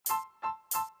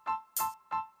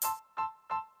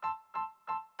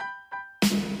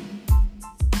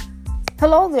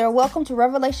Hello there, welcome to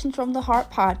Revelations from the Heart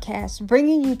podcast,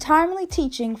 bringing you timely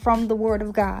teaching from the Word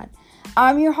of God.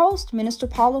 I'm your host, Minister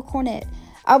Paula Cornett.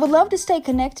 I would love to stay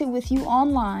connected with you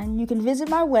online. You can visit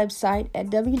my website at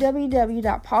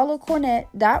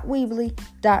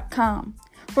www.paulacornett.weebly.com.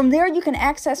 From there, you can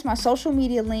access my social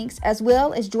media links as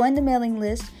well as join the mailing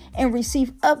list and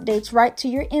receive updates right to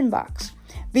your inbox.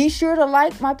 Be sure to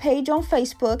like my page on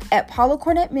Facebook at Paula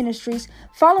Cornett Ministries,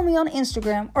 follow me on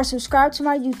Instagram, or subscribe to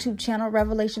my YouTube channel,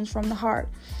 Revelations from the Heart.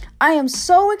 I am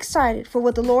so excited for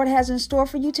what the Lord has in store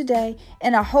for you today,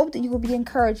 and I hope that you will be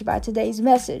encouraged by today's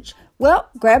message. Well,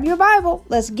 grab your Bible.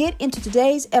 Let's get into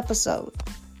today's episode.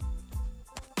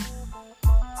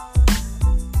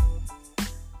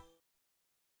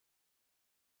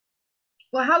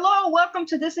 Well, hello. Welcome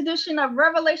to this edition of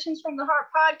Revelations from the Heart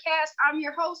podcast. I'm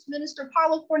your host, Minister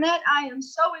Paula Cornett. I am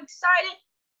so excited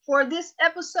for this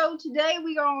episode today.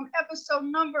 We are on episode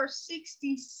number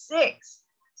 66.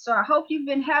 So I hope you've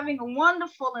been having a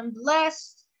wonderful and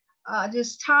blessed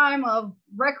this time of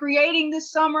recreating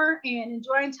this summer and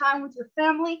enjoying time with your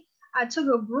family. I took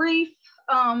a brief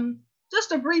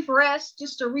rest,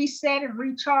 just to reset and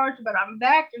recharge, but I'm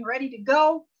back and ready to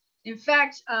go. In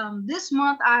fact, this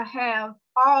month I have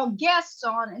all guests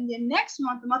on, and then next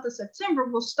month, the month of September,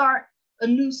 we'll start a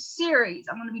new series.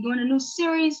 I'm going to be doing a new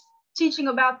series teaching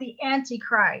about the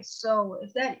Antichrist. So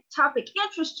if that topic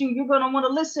interests you, you're going to want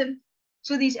to listen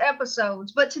to these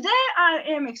episodes. But today I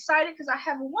am excited because I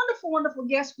have a wonderful, wonderful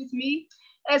guest with me.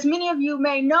 As many of you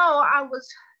may know, I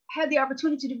had the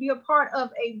opportunity to be a part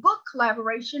of a book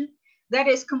collaboration that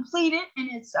is completed,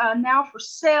 and it's now for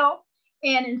sale.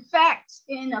 And in fact,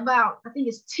 in about, I think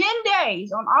it's 10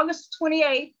 days, on August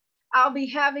 28th, I'll be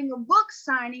having a book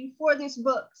signing for this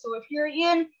book. So if you're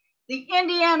in the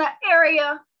Indiana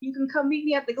area, you can come meet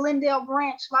me at the Glendale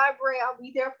Branch Library. I'll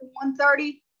be there from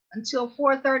 1:30 until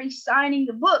 4:30 signing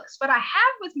the books. But I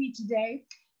have with me today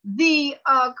the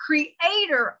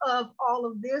creator of all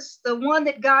of this, the one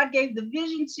that God gave the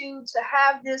vision to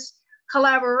have this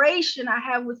collaboration. I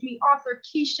have with me author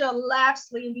Keisha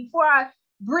Lapsley. And before I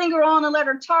bring her on and let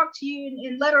her talk to you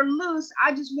and let her loose,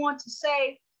 I just want to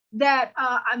say that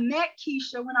I met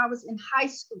Keisha when I was in high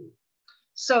school.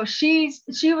 So she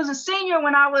was a senior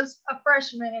when I was a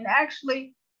freshman, and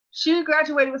actually she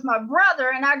graduated with my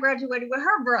brother and I graduated with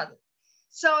her brother.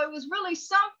 So it was really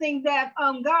something that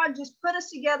God just put us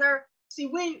together. See,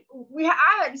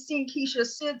 I hadn't seen Keisha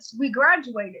since we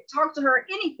graduated, talked to her,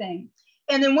 anything.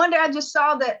 And then one day I just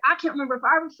saw that, I can't remember if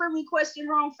I friend requested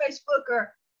her on Facebook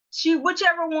or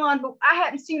whichever one, but I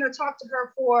hadn't seen her, talk to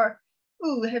her for,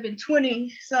 it had been 20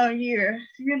 some years,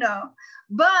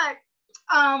 But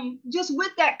just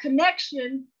with that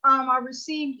connection, I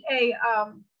received a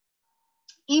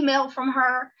email from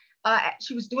her.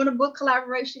 She was doing a book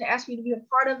collaboration, asked me to be a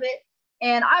part of it.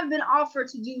 And I've been offered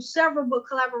to do several book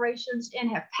collaborations and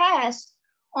have passed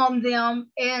on them.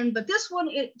 But this one,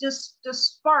 it just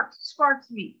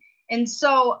sparked me. And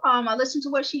so I listened to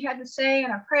what she had to say,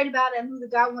 and I prayed about it and knew that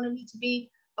God wanted me to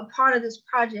be a part of this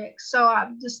project. So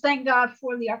I just thank God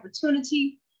for the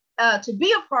opportunity to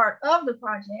be a part of the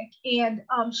project. And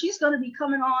she's going to be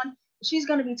coming on. She's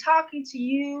going to be talking to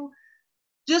you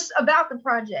just about the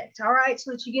project, all right,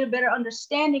 so that you get a better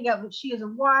understanding of it. She is a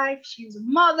wife, she is a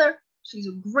mother, she's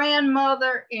a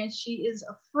grandmother, and she is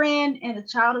a friend and a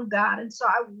child of God. And so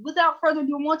without further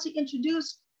ado, I want to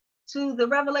introduce to the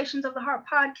Revelations of the Heart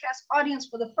podcast audience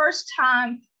for the first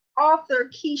time, author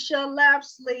Keisha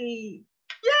Lapsley.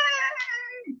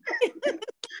 Yay!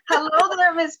 Hello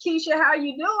there, Miss Keisha. How are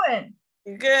you doing?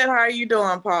 Good. How are you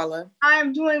doing, Paula? I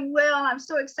am doing well. I'm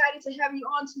so excited to have you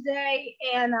on today.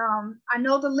 And I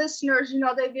know the listeners,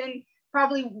 they've been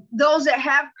probably those that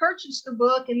have purchased the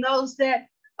book and those that,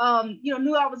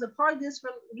 knew I was a part of this,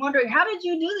 were wondering, how did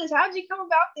you do this? How did you come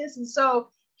about this? And so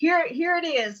here it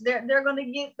is. They're going to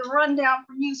get the rundown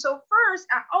from you. So first,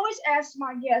 I always ask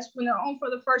my guests when they're on for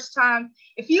the first time,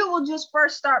 if you will just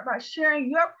first start by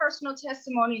sharing your personal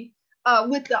testimony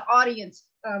with the audience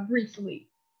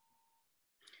briefly.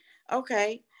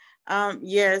 Okay.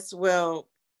 Yes. Well,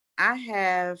 I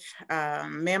have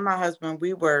me and my husband.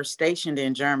 We were stationed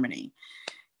in Germany,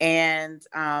 and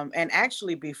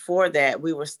actually before that,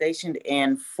 we were stationed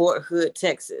in Fort Hood,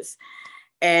 Texas.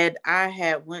 And I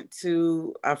had went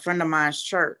to a friend of mine's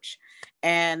church,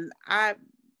 and I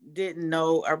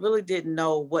really didn't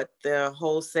know what the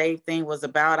whole save thing was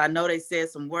about. I know they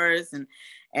said some words,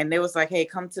 and they was like, hey,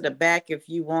 come to the back if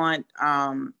you want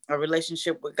a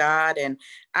relationship with God. And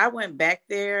I went back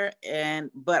there,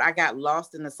 but I got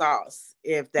lost in the sauce,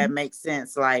 if that makes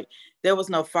sense. Like, there was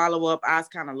no follow-up. I was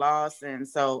kind of lost. And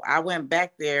so I went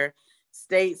back there,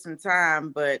 stayed some time,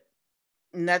 but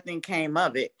nothing came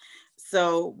of it.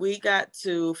 So we got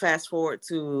to fast forward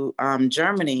to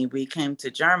Germany. We came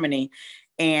to Germany,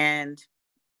 and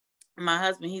my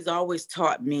husband, he's always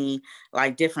taught me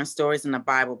like different stories in the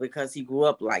Bible because he grew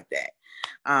up like that.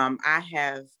 I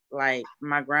have, like,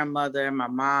 my grandmother and my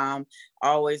mom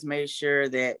always made sure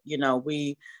that, you know,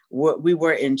 we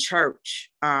were in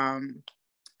church.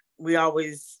 We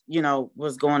always, you know,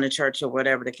 was going to church or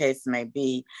whatever the case may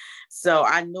be. So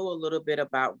I knew a little bit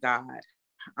about God.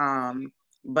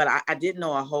 But I didn't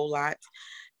know a whole lot.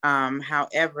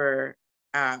 However,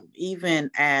 even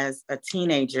as a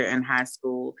teenager in high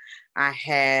school,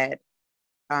 I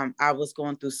was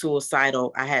going through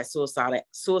I had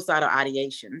suicidal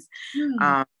ideations.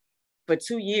 Mm. For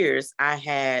 2 years, I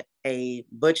had a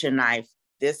butcher knife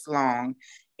this long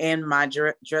in my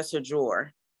dresser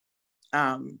drawer.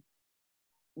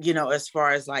 You know, as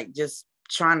far as like just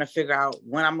trying to figure out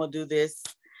when I'm gonna do this.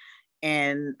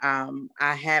 And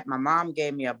my mom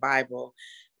gave me a Bible,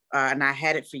 and I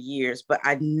had it for years, but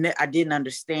I didn't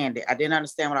understand it. I didn't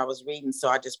understand what I was reading, so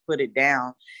I just put it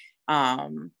down.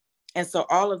 And so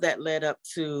all of that led up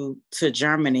to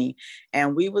Germany,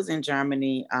 and we was in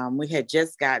Germany. We had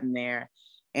just gotten there,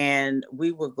 and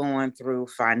we were going through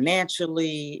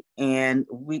financially, and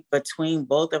between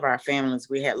both of our families,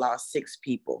 we had lost 6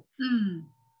 people. Mm.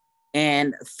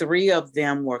 And 3 of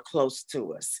them were close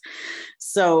to us.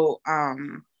 So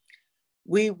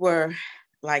we were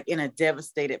like in a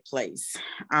devastated place,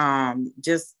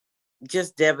 just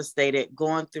devastated,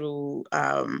 going through.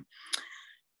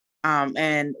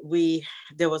 And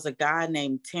there was a guy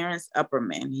named Terrence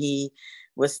Upperman. He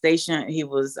was stationed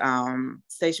with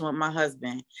my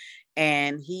husband,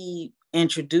 and he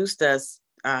introduced us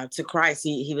to Christ.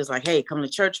 He was like, "Hey, come to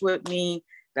church with me."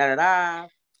 Da da da.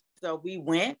 So we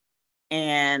went,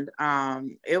 and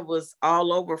it was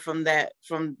all over from that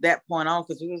point on,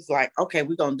 because we was like, okay,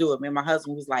 we're gonna do it. Me and my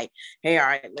husband was like, hey, all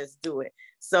right, let's do it.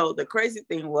 So the crazy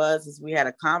thing is we had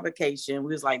a convocation.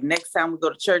 We was like, next time we go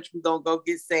to church, we're gonna go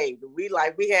get saved. We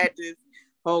had this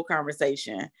whole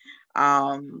conversation.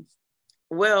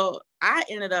 Well, I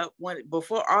ended up,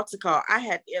 before altar call, I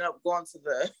had to end up going to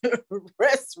the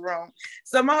restroom.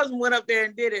 So my husband went up there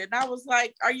and did it, and I was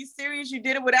like, are you serious? You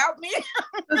did it without me?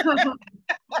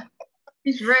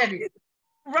 He's ready.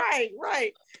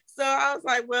 Right. So I was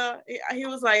like, well, he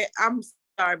was like, I'm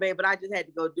sorry, babe, but I just had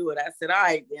to go do it. I said, all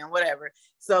right, then, whatever.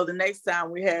 So the next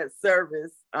time we had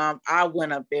service, I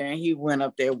went up there and he went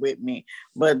up there with me.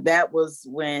 But that was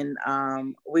when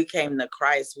we came to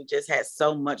Christ. We just had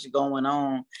so much going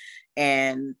on.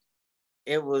 And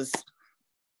that's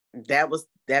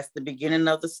the beginning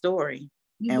of the story.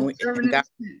 And God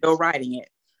still writing it.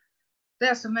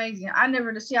 That's amazing. I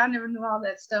never knew all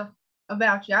that stuff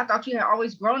about you. I thought you had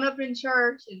always grown up in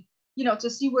church, and to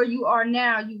see where you are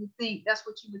now, you would think that's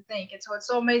what you would think. And so it's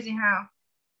so amazing how,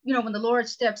 when the Lord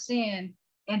steps in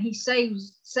and he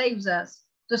saves us,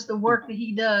 just the work that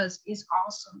he does is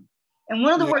awesome. And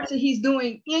one of the works that he's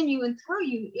doing in you and through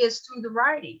you is through the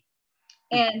writing.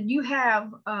 And you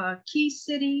have Key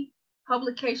City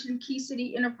Publication, Key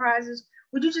City Enterprises.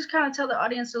 Would you just kind of tell the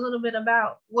audience a little bit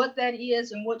about what that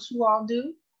is and what you all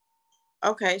do?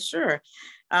 Okay, sure.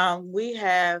 We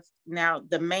have now,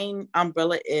 the main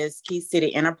umbrella is Key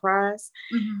City Enterprise.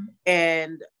 Mm-hmm.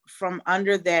 And from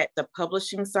under that, the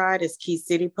publishing side is Key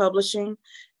City Publishing,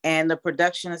 and the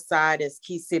production side is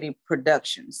Key City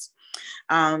Productions.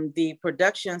 The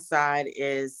production side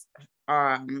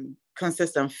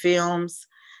consists of films,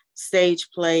 stage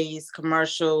plays,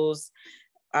 commercials,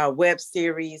 web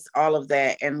series, all of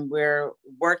that. And we're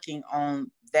working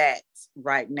on that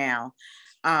right now.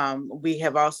 We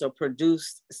have also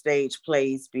produced stage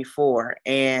plays before,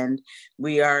 and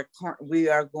we are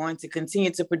going to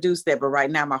continue to produce that. But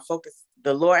right now,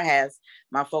 the Lord has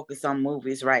my focus on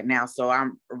movies right now. So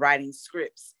I'm writing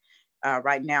scripts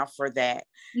right now for that.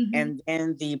 Mm-hmm. And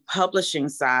then the publishing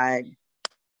side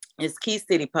is Key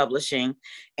City Publishing,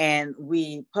 and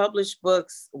we publish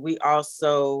books. We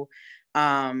also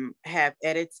have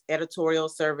editorial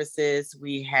services.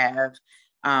 We have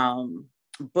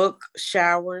book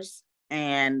showers,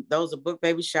 and those are book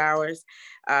baby showers.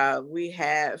 We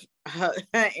have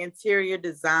interior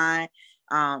design,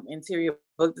 interior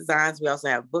book designs. We also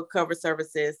have book cover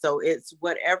services. So it's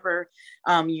whatever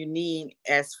you need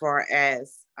as far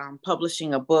as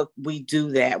publishing a book, we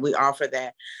do that. We offer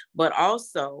that. But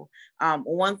also,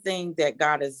 one thing that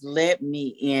God has led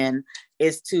me in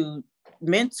is to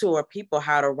mentor people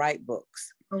how to write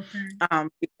books. Okay.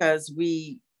 Because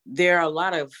there are a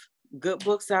lot of good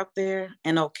books out there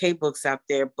and okay books out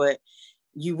there, but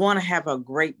you want to have a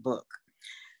great book.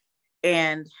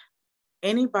 And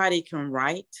anybody can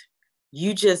write,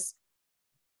 You just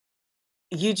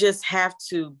have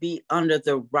to be under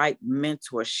the right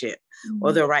mentorship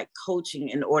or the right coaching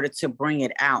in order to bring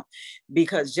it out.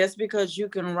 Because just because you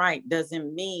can write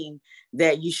doesn't mean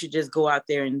that you should just go out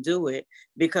there and do it.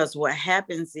 Because what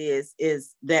happens is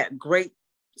that great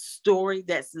story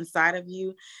that's inside of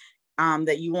you,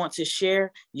 that you want to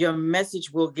share, your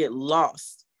message will get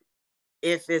lost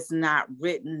if it's not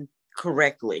written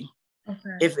correctly.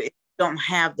 Okay. If it don't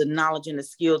have the knowledge and the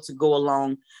skill to go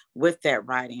along with that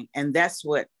writing. And that's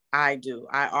what I do.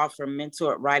 I offer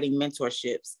writing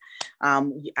mentorships.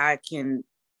 I can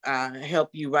help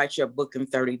you write your book in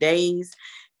 30 days,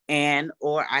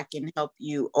 or I can help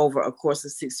you over a course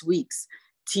of 6 weeks,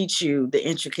 teach you the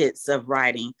intricacies of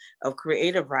writing, of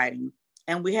creative writing,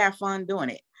 and we have fun doing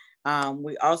it.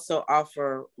 We also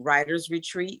offer writers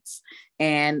retreats,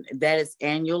 and that is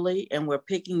annually, and we're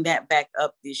picking that back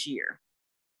up this year.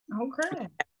 Okay.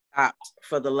 Stopped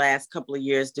for the last couple of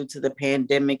years due to the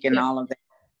pandemic and all of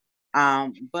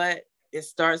that. But it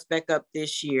starts back up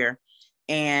this year,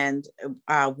 and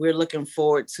we're looking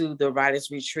forward to the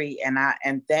writers retreat, and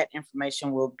that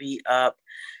information will be up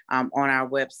on our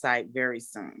website very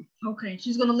soon. Okay,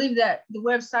 she's going to leave the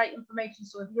website information,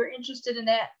 so if you're interested in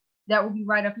that, that will be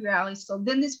right up your alley. So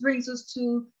then this brings us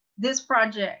to this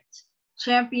project,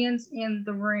 Champions in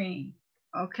the Ring.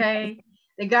 Okay,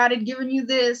 that God had given you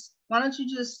this. Why don't you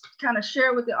just kind of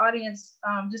share with the audience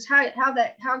just how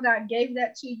God gave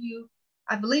that to you?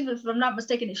 I believe, if I'm not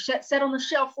mistaken, it sat on the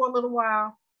shelf for a little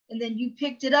while, and then you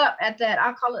picked it up at that,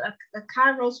 I'll call it a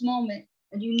Kairos moment,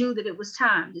 and you knew that it was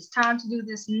time. It's time to do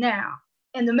this now.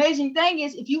 And the amazing thing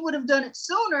is, if you would have done it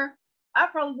sooner, I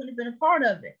probably would have been a part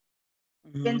of it.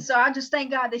 Mm-hmm. And so I just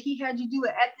thank God that he had you do it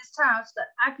at this time so that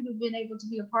I could have been able to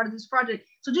be a part of this project.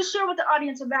 So just share with the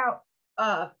audience about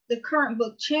the current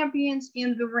book, Champions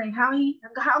in the Ring, how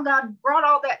God brought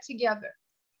all that together.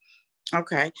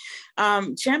 Okay.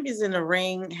 Champions in the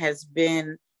Ring has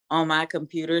been on my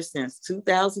computer since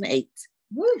 2008.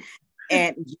 Woo.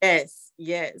 And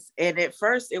yes. And at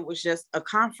first it was just a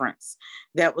conference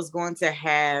that was going to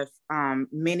have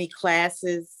many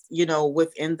classes,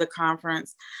 within the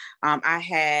conference. I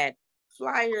had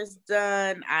flyers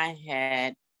done. I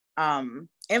had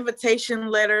invitation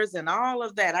letters and all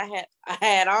of that. I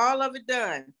had all of it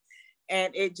done,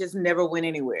 and it just never went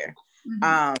anywhere.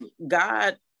 Mm-hmm.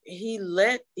 God, he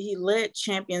led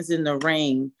Champions in the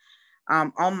Ring.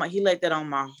 He laid that on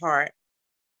my heart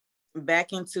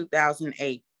back in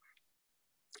 2008.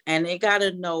 And they got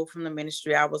to know from the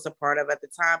ministry I was a part of at the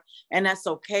time. And that's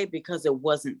okay, because it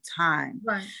wasn't time.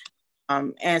 Right.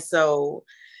 And so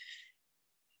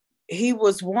he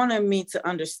was wanting me to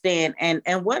understand.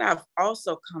 And what I've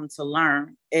also come to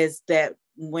learn is that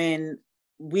when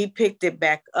we picked it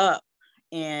back up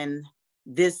in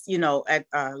this, at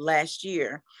last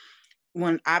year,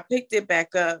 when I picked it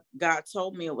back up, God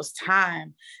told me it was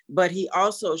time, but he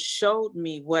also showed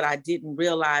me what I didn't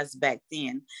realize back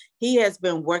then. He has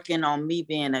been working on me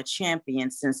being a champion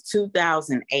since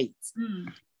 2008.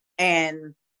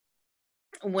 And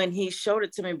when he showed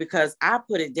it to me, because I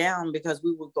put it down because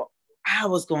I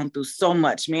was going through so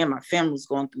much. Me and my family was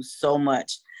going through so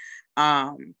much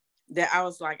that I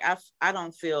was like, I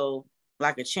don't feel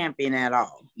like a champion at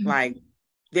all. Like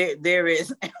there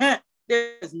is...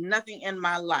 There's nothing in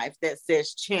my life that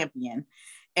says champion.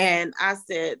 And I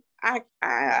said, I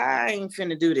ain't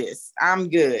finna do this. I'm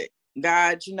good.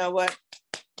 God, you know what?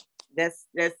 That's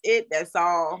it. That's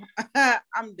all.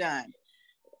 I'm done.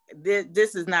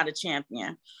 This is not a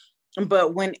champion.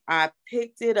 But when I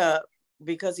picked it up,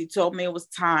 because he told me it was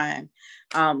time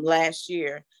last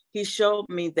year, he showed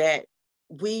me that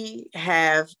we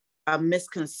have a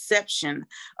misconception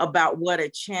about what a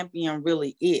champion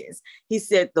really is. He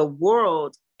said the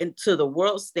world, and to the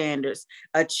world standards,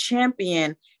 a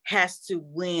champion has to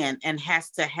win and has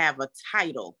to have a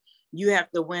title. You have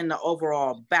to win the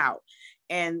overall bout.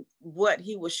 And what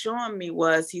he was showing me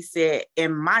was, he said,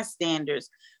 in my standards,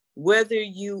 whether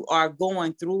you are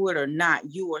going through it or not,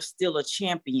 you are still a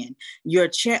champion.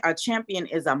 A champion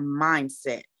is a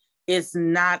mindset. It's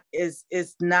not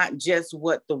just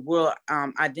what the world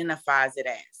identifies it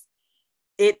as.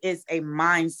 It is a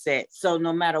mindset. So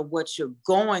no matter what you're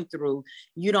going through,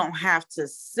 you don't have to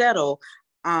settle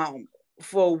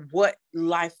for what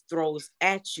life throws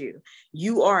at you.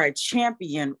 You are a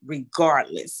champion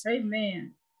regardless.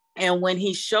 Amen. And when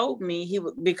he showed me,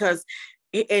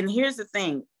 and here's the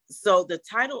thing. So the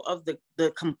title of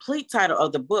the complete title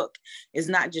of the book is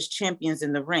not just Champions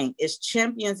in the Ring. It's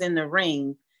Champions in the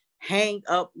Ring, Hang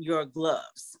Up Your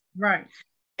Gloves. Right.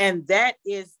 And that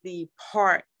is the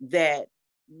part that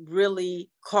really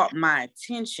caught my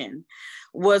attention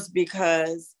was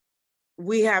because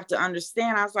we have to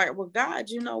understand. I was like, well, God,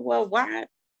 you know, well, why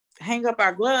hang up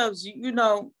our gloves? You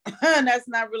know, that's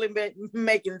not really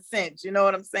making sense. You know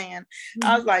what I'm saying?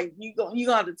 I was like, you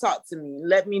gonna have to talk to me.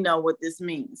 Let me know what this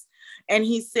means. And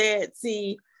he said,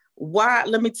 see, why?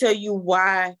 Let me tell you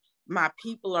why my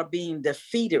people are being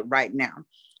defeated right now.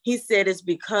 He said it's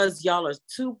because y'all are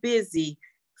too busy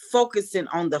focusing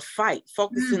on the fight,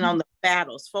 focusing on the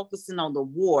battles, focusing on the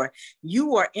war.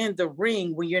 You are in the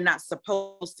ring when you're not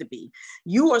supposed to be.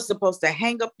 You are supposed to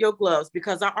hang up your gloves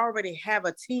because I already have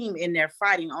a team in there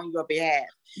fighting on your behalf.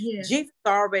 Yeah. Jesus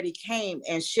already came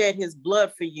and shed his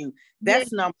blood for you.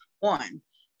 That's number one.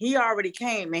 He already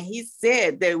came and he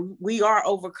said that we are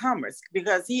overcomers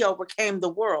because he overcame the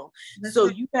world. That's so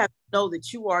right. You have to know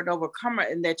that you are an overcomer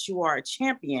and that you are a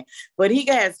champion. But he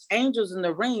has angels in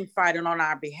the ring fighting on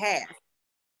our behalf.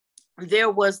 There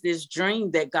was this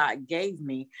dream that God gave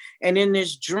me. And in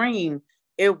this dream,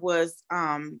 it was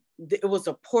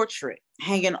a portrait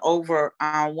hanging over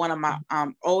one of my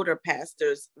older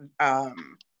pastors'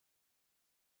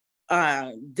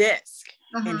 desk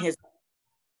in his.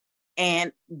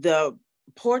 And the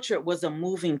portrait was a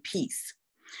moving piece.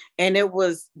 And it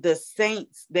was the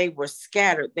saints, they were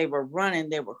scattered, they were running,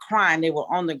 they were crying, they were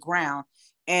on the ground.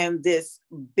 And this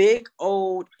big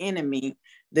old enemy,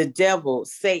 the devil,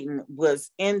 Satan,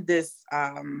 was in this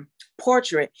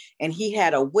portrait, and he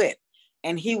had a whip,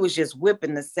 and he was just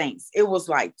whipping the saints. It was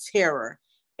like terror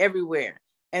everywhere.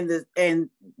 And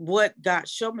what God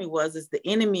showed me is the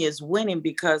enemy is winning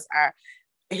because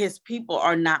his people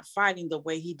are not fighting the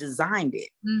way he designed it.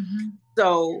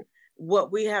 So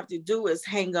what we have to do is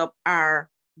hang up our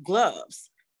gloves.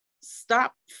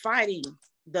 Stop fighting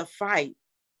the fight.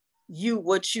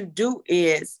 What you do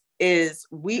is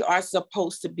we are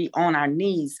supposed to be on our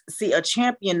knees. See, a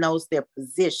champion knows their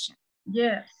position.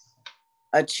 Yes.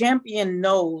 A champion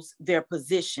knows their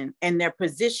position, and their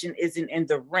position isn't in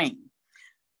the ring.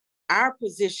 Our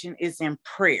position is in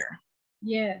prayer.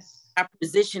 Yes. Our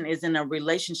position is in a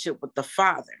relationship with the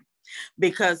Father,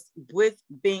 because with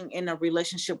being in a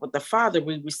relationship with the Father,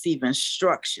 we receive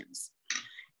instructions.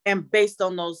 And based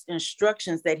on those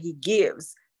instructions that he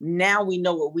gives, now we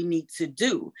know what we need to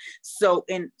do. So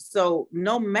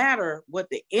no matter what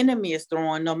the enemy is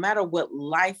throwing, no matter what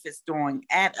life is throwing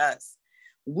at us,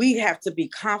 we have to be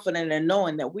confident in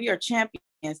knowing that we are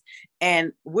champions,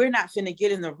 and we're not finna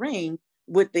get in the ring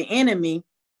with the enemy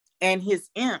and his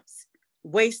imps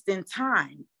wasting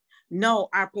time. No,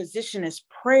 our position is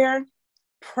prayer,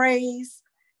 praise,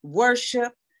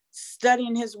 worship,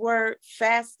 studying his word,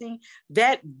 fasting.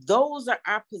 Those are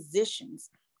our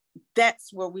positions.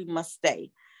 That's where we must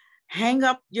stay. Hang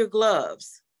up your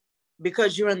gloves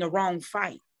because you're in the wrong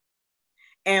fight.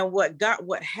 And what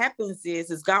happens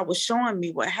is God was showing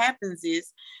me what happens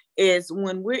is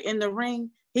when we're in the ring,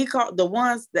 he called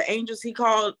the angels he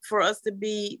called for us to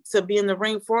be in the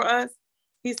ring for us.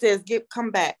 He says, come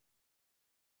back.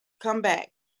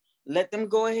 Let them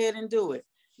go ahead and do it.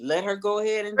 Let her go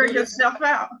ahead and figure yourself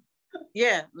out.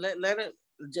 Yeah, let her.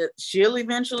 She'll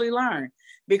eventually learn,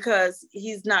 because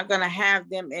he's not going to have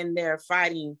them in there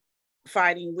fighting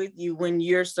with you when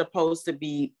you're supposed to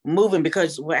be moving.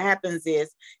 Because what happens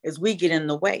is we get in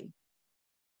the way.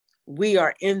 We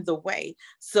are in the way.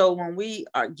 So when we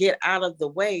get out of the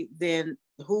way, then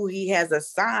who he has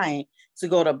assigned to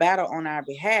go to battle on our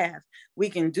behalf, we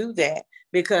can do that.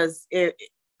 Because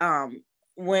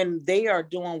when they are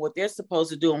doing what they're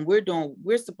supposed to do, and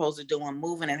we're supposed to do and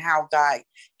moving and how God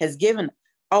has given,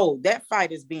 that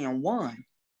fight is being won.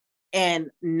 And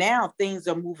now things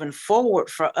are moving forward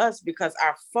for us because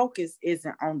our focus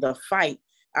isn't on the fight.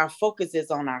 Our focus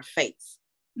is on our faith.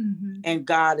 And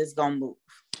God is going to move.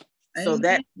 Amen. So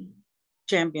that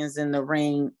champions in the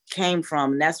ring came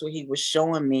from, and that's what he was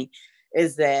showing me,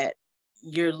 is that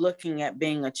you're looking at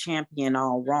being a champion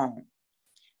all wrong.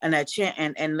 And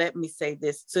and let me say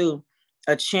this too,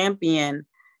 a champion,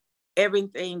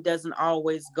 everything doesn't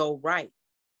always go right.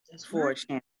 That's for right. A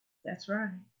champion. That's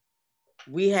right.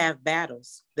 We have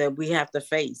battles that we have to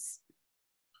face,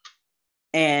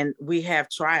 and we have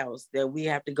trials that we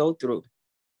have to go through.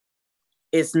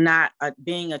 It's not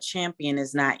being a champion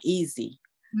is not easy,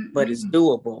 but it's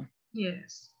doable.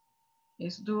 Yes,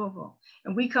 it's doable.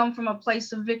 And we come from a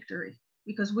place of victory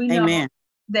because we know Amen.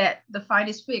 that the fight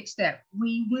is fixed, that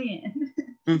we win.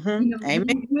 Amen.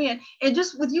 We win. And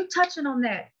just with you touching on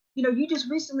that, you just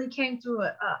recently came through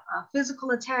a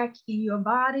physical attack in your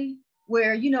body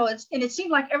where, it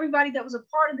seemed like everybody that was a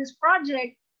part of this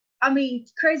project,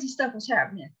 crazy stuff was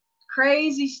happening.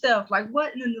 Crazy stuff. Like,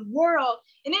 what in the world?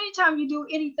 And anytime you do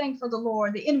anything for the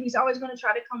Lord, the enemy's always going to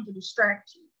try to come to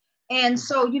distract you. And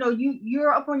so,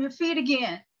 you're up on your feet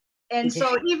again. And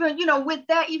so even, with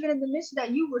that, even in the midst of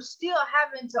that, you were still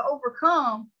having to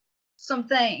overcome some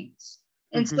things.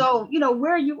 And so,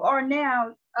 where you are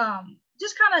now,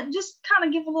 just kind of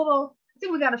give a little, I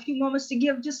think we got a few moments to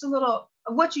give just a little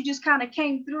of what you just kind of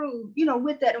came through,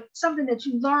 with that, something that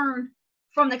you learned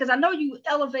from that, because I know you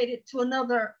elevated to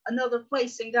another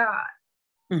place in God.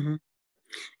 Mm-hmm.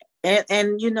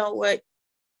 And you know what,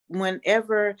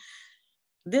 whenever,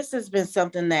 this has been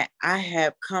something that I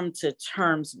have come to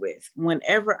terms with.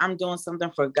 Whenever I'm doing something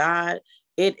for God,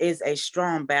 it is a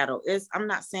strong battle. I'm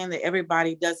not saying that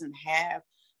everybody doesn't have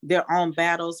their own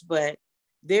battles, but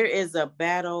there is a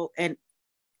battle, and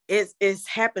it's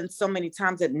happened so many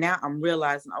times that now I'm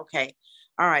realizing, okay,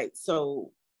 all right,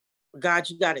 so God,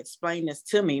 you got to explain this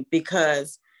to me,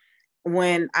 because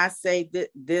when I say that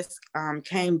this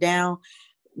came down,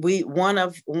 one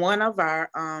of our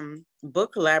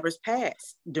book collaborators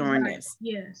passed during this.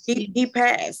 Yes. He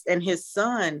passed, and his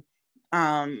son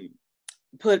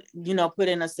put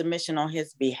in a submission on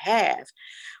his behalf.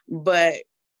 But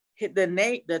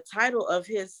the title of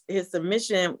his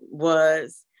submission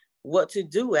was "What to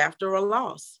Do After a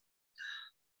Loss."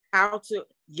 How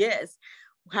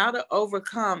to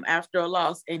overcome after a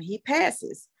loss. And he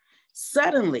passes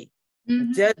suddenly.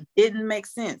 Just didn't make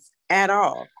sense at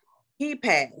all. He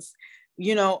passed,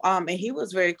 and he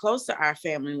was very close to our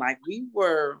family. Like, we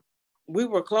were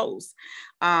close.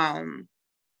 Then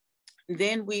I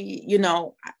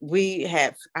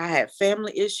had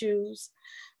family issues,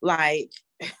 like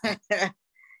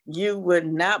you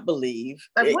would not believe.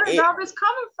 Like, where's all this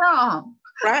coming from?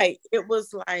 Right. It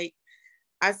was like,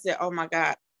 I said, oh my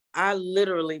God, I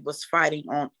literally was fighting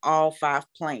on all 5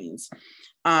 planes.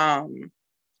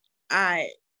 I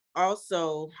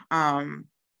also,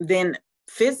 then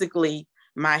physically,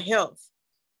 my health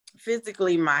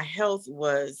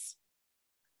was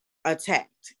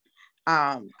attacked.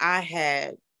 I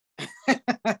had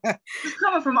it's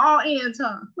coming from all ends,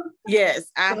 huh?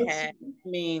 Yes,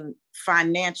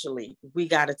 financially, we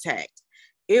got attacked.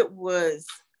 It was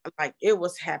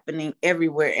happening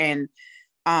everywhere. And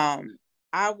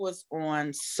I was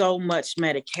on so much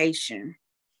medication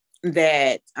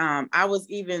that I was,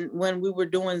 even when we were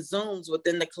doing Zooms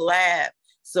within the collab,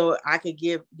 so I could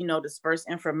give, disperse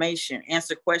information,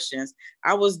 answer questions,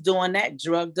 I was doing that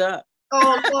drugged up.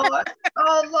 Oh Lord.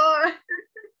 Oh Lord.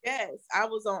 Yes, I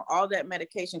was on all that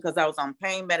medication, because I was on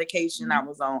pain medication. I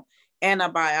was on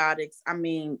antibiotics. I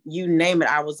mean, you name it,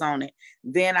 I was on it.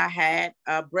 Then I had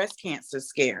a breast cancer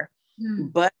scare,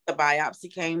 but the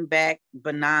biopsy came back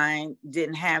benign,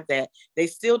 didn't have that. They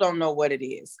still don't know what it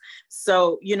is.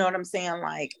 So, you know what I'm saying?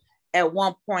 Like, at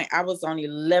one point, I was on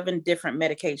 11 different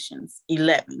medications,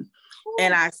 11. Ooh.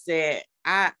 And I said,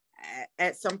 at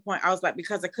some point, I was like,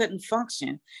 because I couldn't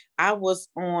function, I was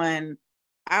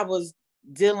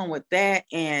dealing with that.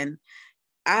 And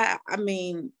I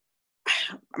mean,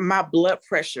 my blood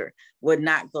pressure would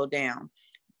not go down.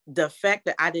 The fact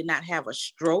that I did not have a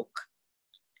stroke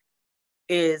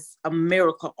is a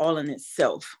miracle all in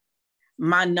itself.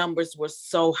 My numbers were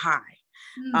so high.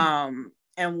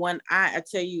 And when I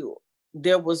tell you,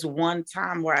 there was one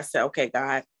time where I said, okay,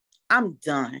 God, I'm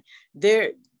done.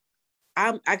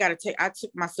 I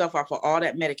took myself off of all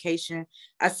that medication.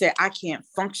 I said, I can't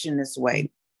function this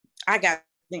way. I got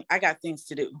things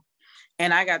to do,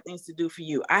 and I got things to do for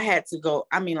you. I had to go.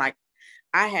 I mean, like,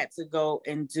 I had to go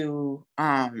and do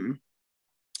some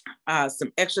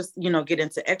extra, get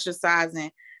into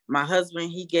exercising. My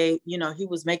husband, he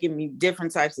was making me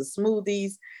different types of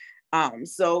smoothies.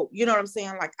 So, you know what I'm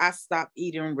saying? Like, I stopped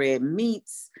eating red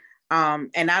meats.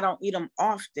 And I don't eat them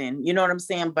often, you know what I'm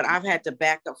saying? But I've had to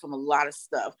back up from a lot of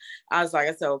stuff. I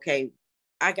said, okay,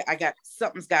 I got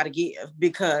something's got to give,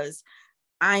 because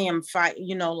I am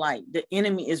fighting, like, the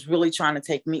enemy is really trying to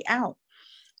take me out.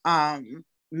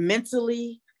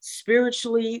 Mentally,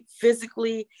 spiritually,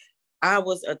 physically, I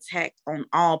was attacked on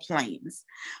all planes,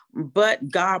 but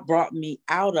God brought me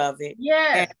out of it.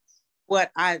 Yes.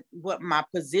 And what my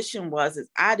position was is,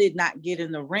 I did not get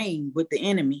in the ring with the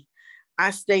enemy.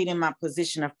 I stayed in my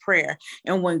position of prayer.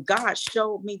 And when God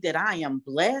showed me that I am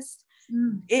blessed,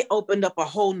 it opened up a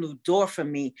whole new door for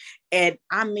me. And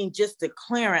I mean, just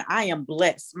declaring, I am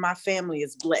blessed. My family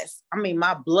is blessed. I mean,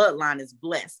 my bloodline is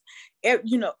blessed.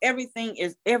 Everything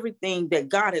that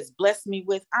God has blessed me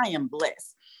with. I am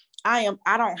blessed. I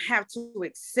don't have to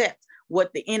accept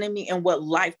what the enemy and what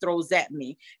life throws at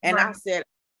me. And right. I said,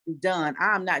 I'm done.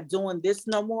 I'm not doing this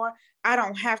no more. I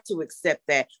don't have to accept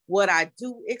that. What I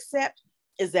do accept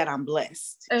is that I'm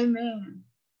blessed. Amen.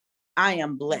 I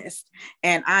am blessed,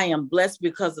 and I am blessed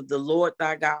because of the Lord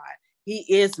thy God. He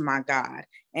is my God,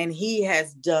 and he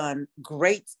has done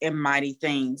great and mighty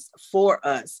things for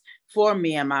us, for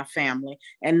me and my family.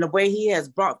 And the way he has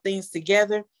brought things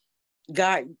together,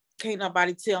 God, can't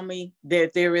nobody tell me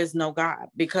that there is no God,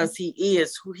 because he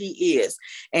is who he is,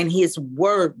 and his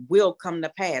word will come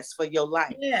to pass for your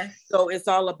life. Yes. So it's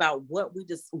all about what we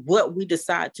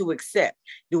decide to accept.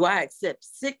 Do I accept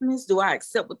sickness? Do I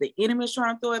accept what the enemy is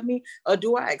trying to throw at me? Or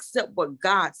do I accept what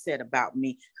God said about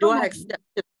me? Do I accept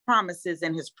his promises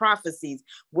and his prophecies,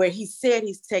 where he said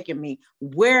he's taking me?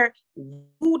 What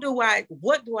do I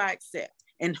accept?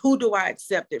 And who do I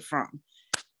accept it from?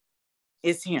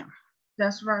 It's him.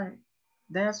 That's right.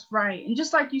 That's right. And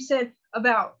just like you said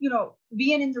about,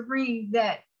 being in the ring,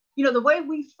 that, the way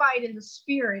we fight in the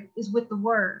spirit is with the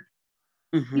word.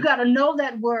 Mm-hmm. You got to know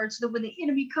that word, so that when the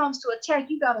enemy comes to attack,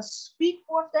 you got to speak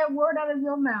forth that word out of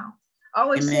your mouth. I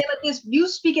always say like this: you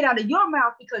speak it out of your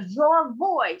mouth, because your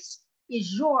voice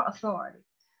is your authority.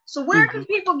 So where can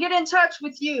people get in touch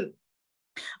with you?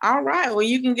 All right. Well,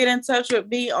 you can get in touch with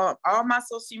me on all my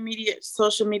social media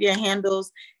handles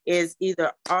is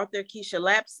either Author Keisha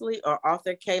Lapsley or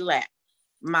Author K Lap.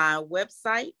 My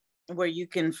website, where you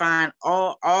can find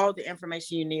all the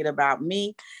information you need about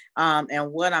me,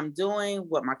 and what I'm doing,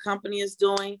 what my company is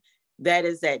doing, that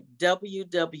is at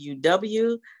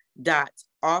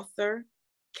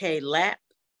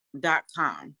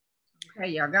www.authorklap.com. Okay,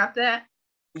 y'all got that?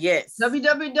 Yes.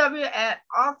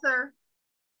 www.author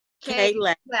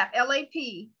K-Lap.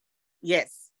 L-A-P.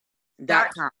 Yes.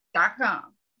 .com.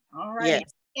 All right. Yes.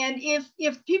 And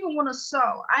if people want to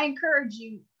sow, I encourage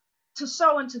you to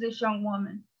sow into this young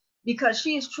woman, because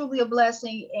she is truly a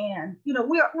blessing. And,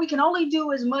 we can only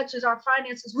do as much as our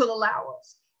finances will allow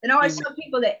us. And I always tell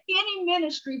people that any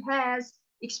ministry has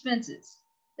expenses.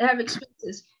 They have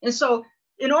expenses. And so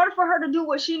in order for her to do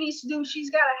what she needs to do, she's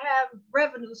got to have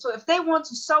revenue. So if they want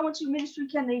to sow into ministry,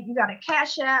 you got a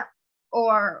Cash App?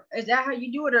 Or is that how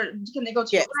you do it? Or can they go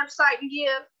to your website and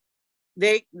give?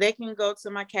 They can go to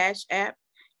my Cash App,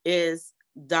 is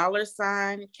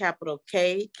 $ capital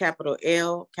K, capital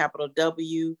L, capital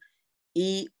W,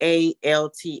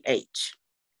 EALTH.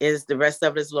 Is the rest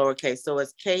of it is lowercase. So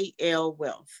it's KL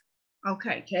Wealth.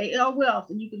 Okay, KL Wealth.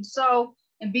 And you can sow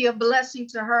and be a blessing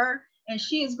to her. And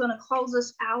she is going to close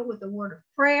us out with a word of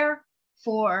prayer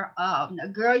for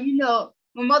girl,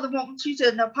 my mother won't. She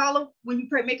said, "Now, Paula, when you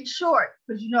pray, make it short,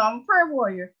 because I'm a prayer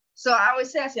warrior." So I always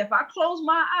say, if I close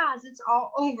my eyes, it's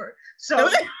all over. So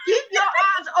keep your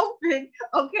eyes open,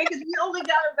 okay? Because we only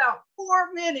got about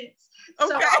 4 minutes.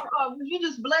 Okay. So you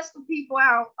just bless the people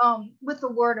out with the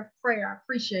word of prayer. I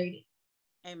appreciate it.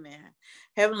 Amen.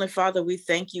 Heavenly Father, we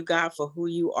thank you, God, for who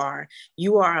you are.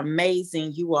 You are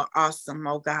amazing. You are awesome,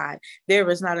 oh God. There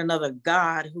is not another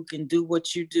God who can do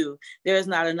what you do. There is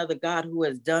not another God who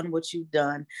has done what you've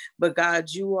done. But God,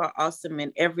 you are awesome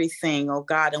in everything, oh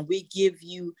God. And we give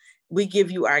you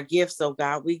our gifts, oh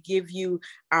God. We give you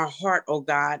our heart, oh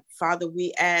God. Father,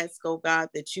 we ask, oh God,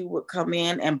 that you would come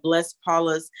in and bless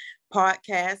Paula's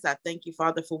podcast. I thank you,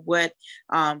 Father, for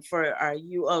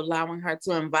you allowing her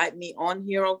to invite me on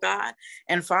here, oh God.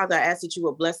 And Father, I ask that you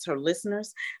would bless her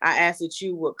listeners. I ask that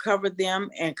you would cover them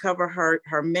and cover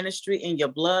her ministry in your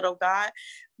blood, oh God.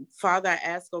 Father, I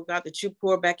ask, oh God, that you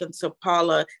pour back into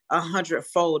Paula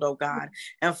 100-fold, oh God.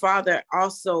 And Father,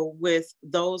 also with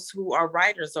those who are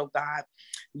writers, oh God,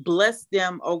 bless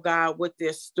them, oh God, with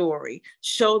their story.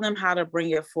 Show them how to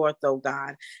bring it forth, oh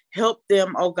God. Help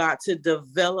them, oh God, to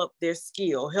develop their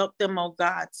skill. Help them, oh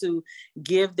God, to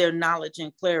give their knowledge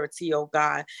and clarity, oh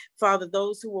God. Father,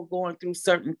 those who are going through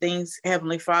certain things,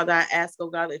 Heavenly Father, I ask,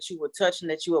 oh God, that you will touch and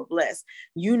that you will bless.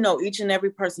 You know each and every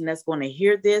person that's going to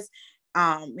hear this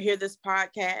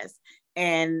podcast.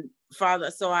 And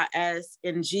Father, so I ask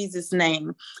in Jesus'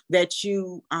 name that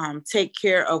you take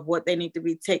care of what they need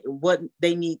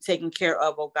taken care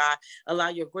of, oh God. Allow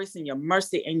your grace and your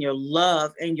mercy and your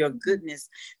love and your goodness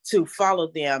to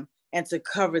follow them and to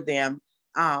cover them,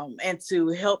 and to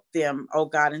help them, oh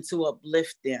God, and to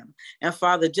uplift them. And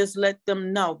Father, just let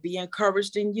them know, be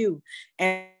encouraged in you,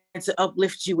 and to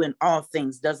uplift you in all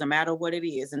things. Doesn't matter what it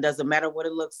is and doesn't matter what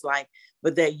it looks like,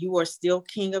 but that you are still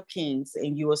King of Kings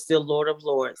and you are still Lord of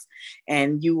Lords,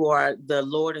 and you are the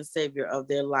Lord and Savior of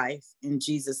their life. In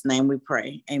Jesus' name we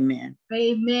pray. Amen.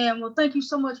 Amen. Well, thank you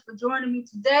so much for joining me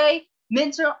today.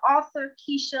 Mentor, author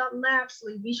Keisha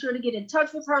Lapsley. Be sure to get in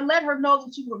touch with her. Let her know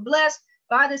that you were blessed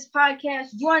by this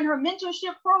podcast. Join her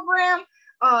mentorship program.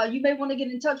 You may want to get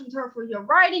in touch with her for your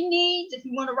writing needs. If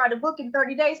you want to write a book in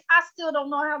 30 days, I still don't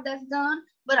know how that's done,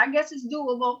 but I guess it's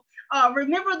doable.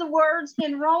 Remember the words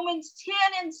in Romans 10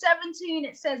 and 17.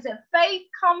 It says that faith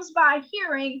comes by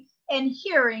hearing, and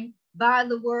hearing by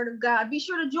the word of God. Be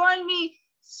sure to join me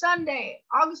Sunday,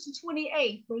 August the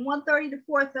 28th from 1:30 to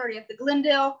 4:30 at the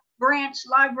Glendale Branch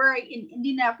Library in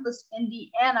Indianapolis,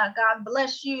 Indiana. God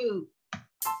bless you.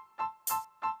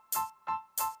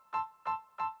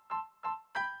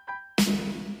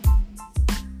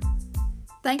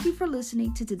 Thank you for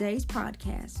listening to today's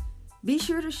podcast. Be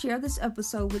sure to share this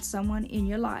episode with someone in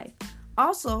your life.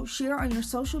 Also, share on your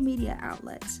social media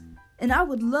outlets. And I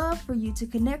would love for you to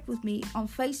connect with me on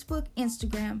Facebook,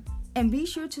 Instagram, and be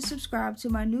sure to subscribe to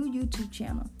my new YouTube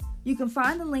channel. You can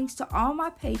find the links to all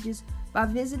my pages by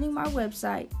visiting my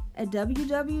website at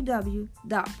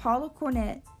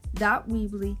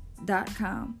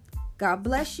www.paulacornett.weebly.com. God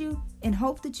bless you, and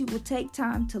hope that you will take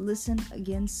time to listen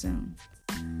again soon.